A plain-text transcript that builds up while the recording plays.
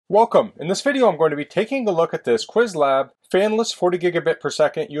Welcome. In this video I'm going to be taking a look at this QWIIZLAB Fanless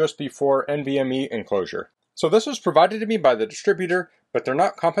 40Gbps USB4 NVMe Enclosure. So this was provided to me by the distributor, but they're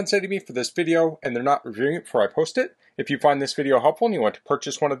not compensating me for this video and they're not reviewing it before I post it. If you find this video helpful and you want to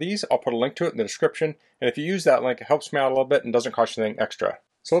purchase one of these, I'll put a link to it in the description. And if you use that link, it helps me out a little bit and doesn't cost you anything extra.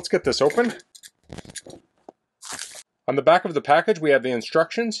 So let's get this open. On the back of the package we have the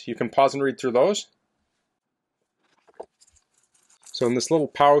instructions. You can pause and read through those. So in this little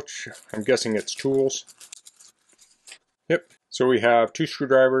pouch, I'm guessing it's tools. Yep. So we have 2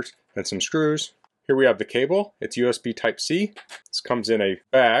 screwdrivers and some screws. Here we have the cable. It's USB Type-C. This comes in a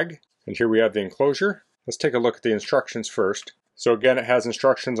bag. And here we have the enclosure. Let's take a look at the instructions first. So again, it has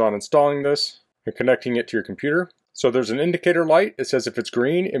instructions on installing this and connecting it to your computer. So there's an indicator light. It says if it's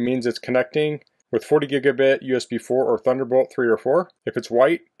green, it means it's connecting with 40 gigabit USB4 or Thunderbolt 3 or 4. If it's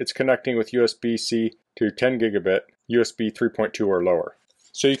white, it's connecting with USB-C to 10 gigabit USB 3.2 or lower.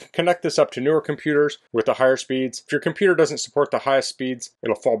 So you can connect this up to newer computers with the higher speeds. If your computer doesn't support the highest speeds,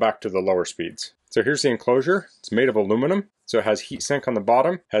 it'll fall back to the lower speeds. So here's the enclosure. It's made of aluminum. So it has heat sink on the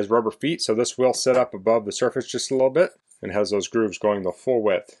bottom, has rubber feet, so this will sit up above the surface just a little bit, and has those grooves going the full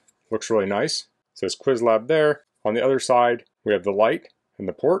width. Looks really nice. It says QWIIZLAB there. On the other side, we have the light and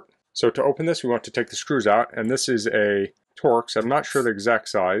the port. So to open this, we want to take the screws out, and this is a Torx. I'm not sure the exact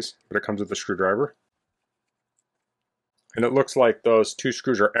size, but it comes with a screwdriver. And it looks like those 2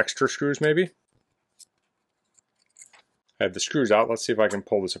 screws are extra screws maybe. I have the screws out. Let's see if I can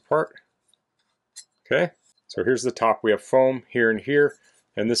pull this apart. Okay, so here's the top. We have foam here and here,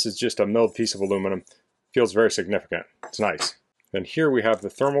 and this is just a milled piece of aluminum. Feels very significant. It's nice. Then here we have the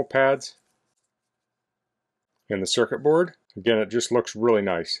thermal pads and the circuit board. Again, it just looks really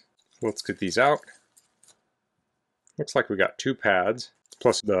nice. Let's get these out. Looks like we got 2 pads,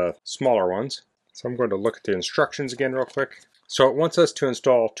 plus the smaller ones. So I'm going to look at the instructions again real quick. So it wants us to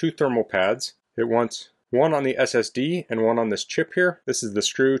install 2 thermal pads. It wants one on the SSD and one on this chip here. This is the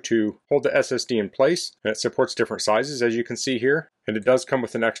screw to hold the SSD in place, and it supports different sizes as you can see here. And it does come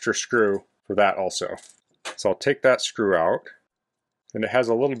with an extra screw for that also. So I'll take that screw out, and it has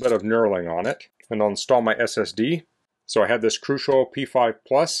a little bit of knurling on it. And I'll install my SSD. So I have this Crucial P5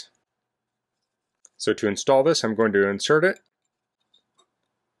 Plus. So to install this, I'm going to insert it.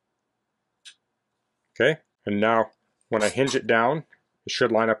 Okay, and now when I hinge it down, it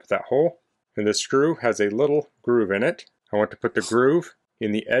should line up with that hole. And this screw has a little groove in it. I want to put the groove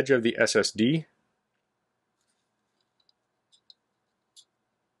in the edge of the SSD.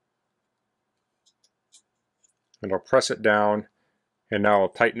 And I'll press it down, and now I'll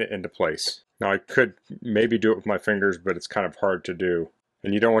tighten it into place. Now I could maybe do it with my fingers, but it's kind of hard to do.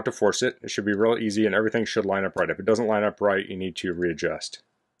 And you don't want to force it. It should be real easy and everything should line up right. If it doesn't line up right, you need to readjust.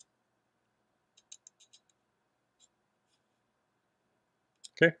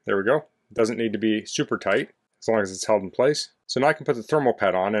 Okay, there we go. It doesn't need to be super tight as long as it's held in place. So now I can put the thermal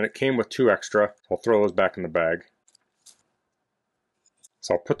pad on, and it came with 2 extra. I'll throw those back in the bag.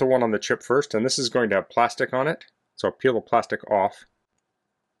 So I'll put the one on the chip first, and this is going to have plastic on it. So I'll peel the plastic off.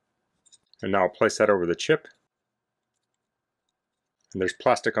 And now I'll place that over the chip. And there's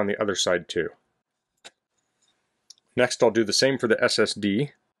plastic on the other side too. Next I'll do the same for the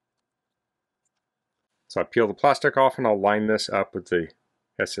SSD. So I peel the plastic off and I'll line this up with the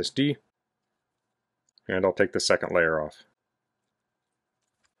SSD. And I'll take the second layer off.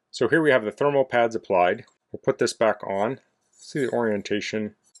 So here we have the thermal pads applied. We'll put this back on. See the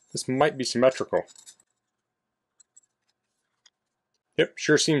orientation. This might be symmetrical. Yep,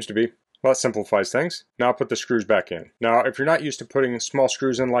 sure seems to be. Well, that simplifies things. Now I'll put the screws back in. Now, if you're not used to putting small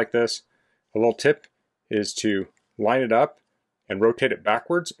screws in like this, a little tip is to line it up and rotate it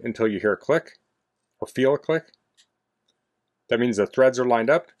backwards until you hear a click or feel a click. That means the threads are lined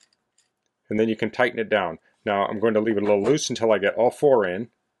up, and then you can tighten it down. Now I'm going to leave it a little loose until I get all 4 in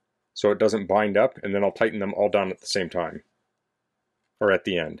so it doesn't bind up, and then I'll tighten them all down at the same time or at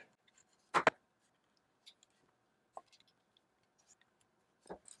the end.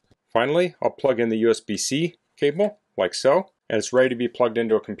 Finally, I'll plug in the USB-C cable, like so, and it's ready to be plugged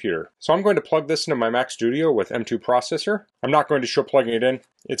into a computer. So I'm going to plug this into my Mac Studio with M2 processor. I'm not going to show plugging it in.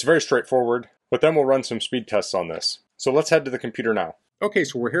 It's very straightforward, but then we'll run some speed tests on this. So let's head to the computer now. Okay,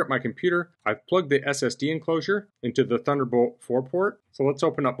 so we're here at my computer. I've plugged the SSD enclosure into the Thunderbolt 4 port. So let's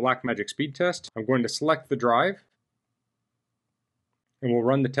open up Blackmagic Speed Test. I'm going to select the drive, and we'll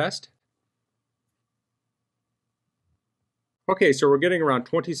run the test. Okay, so we're getting around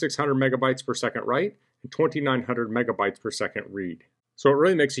 2600 megabytes per second write and 2900 megabytes per second read. So it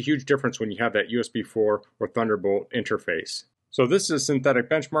really makes a huge difference when you have that USB4 or Thunderbolt interface. So this is a synthetic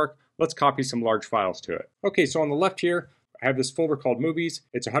benchmark. Let's copy some large files to it. Okay, so on the left here, I have this folder called Movies.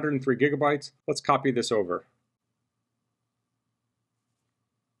 It's 103 gigabytes. Let's copy this over.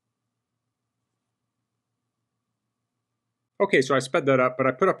 Okay, so I sped that up, but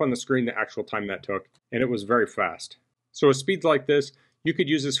I put up on the screen the actual time that took, and it was very fast. So with speeds like this, you could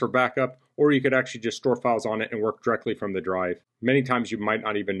use this for backup, or you could actually just store files on it and work directly from the drive. Many times you might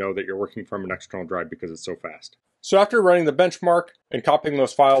not even know that you're working from an external drive because it's so fast. So after running the benchmark and copying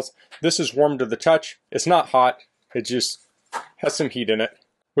those files, this is warm to the touch. It's not hot, it just has some heat in it,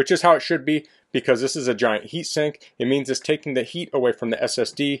 which is how it should be because this is a giant heat sink. It means it's taking the heat away from the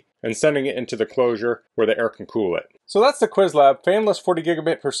SSD and sending it into the closure where the air can cool it. So that's the QWIIZLAB Fanless 40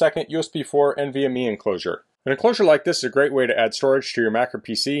 gigabit per second USB4 NVMe enclosure. An enclosure like this is a great way to add storage to your Mac or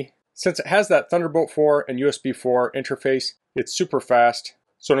PC. Since it has that Thunderbolt 4 and USB 4 interface, it's super fast.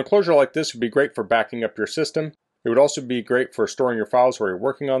 So an enclosure like this would be great for backing up your system. It would also be great for storing your files while you're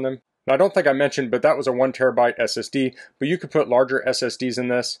working on them. Now I don't think I mentioned, but that was a 1 terabyte SSD, but you could put larger SSDs in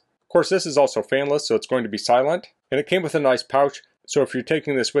this. Of course, this is also fanless, so it's going to be silent. And it came with a nice pouch, so if you're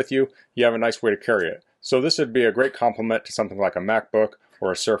taking this with you, you have a nice way to carry it. So this would be a great complement to something like a MacBook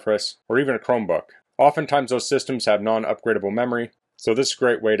or a Surface or even a Chromebook. Oftentimes those systems have non-upgradable memory, so this is a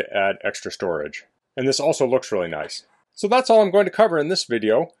great way to add extra storage. And this also looks really nice. So that's all I'm going to cover in this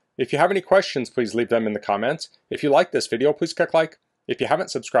video. If you have any questions, please leave them in the comments. If you like this video, please click like. If you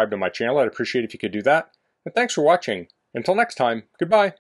haven't subscribed to my channel, I'd appreciate if you could do that. And thanks for watching. Until next time, goodbye.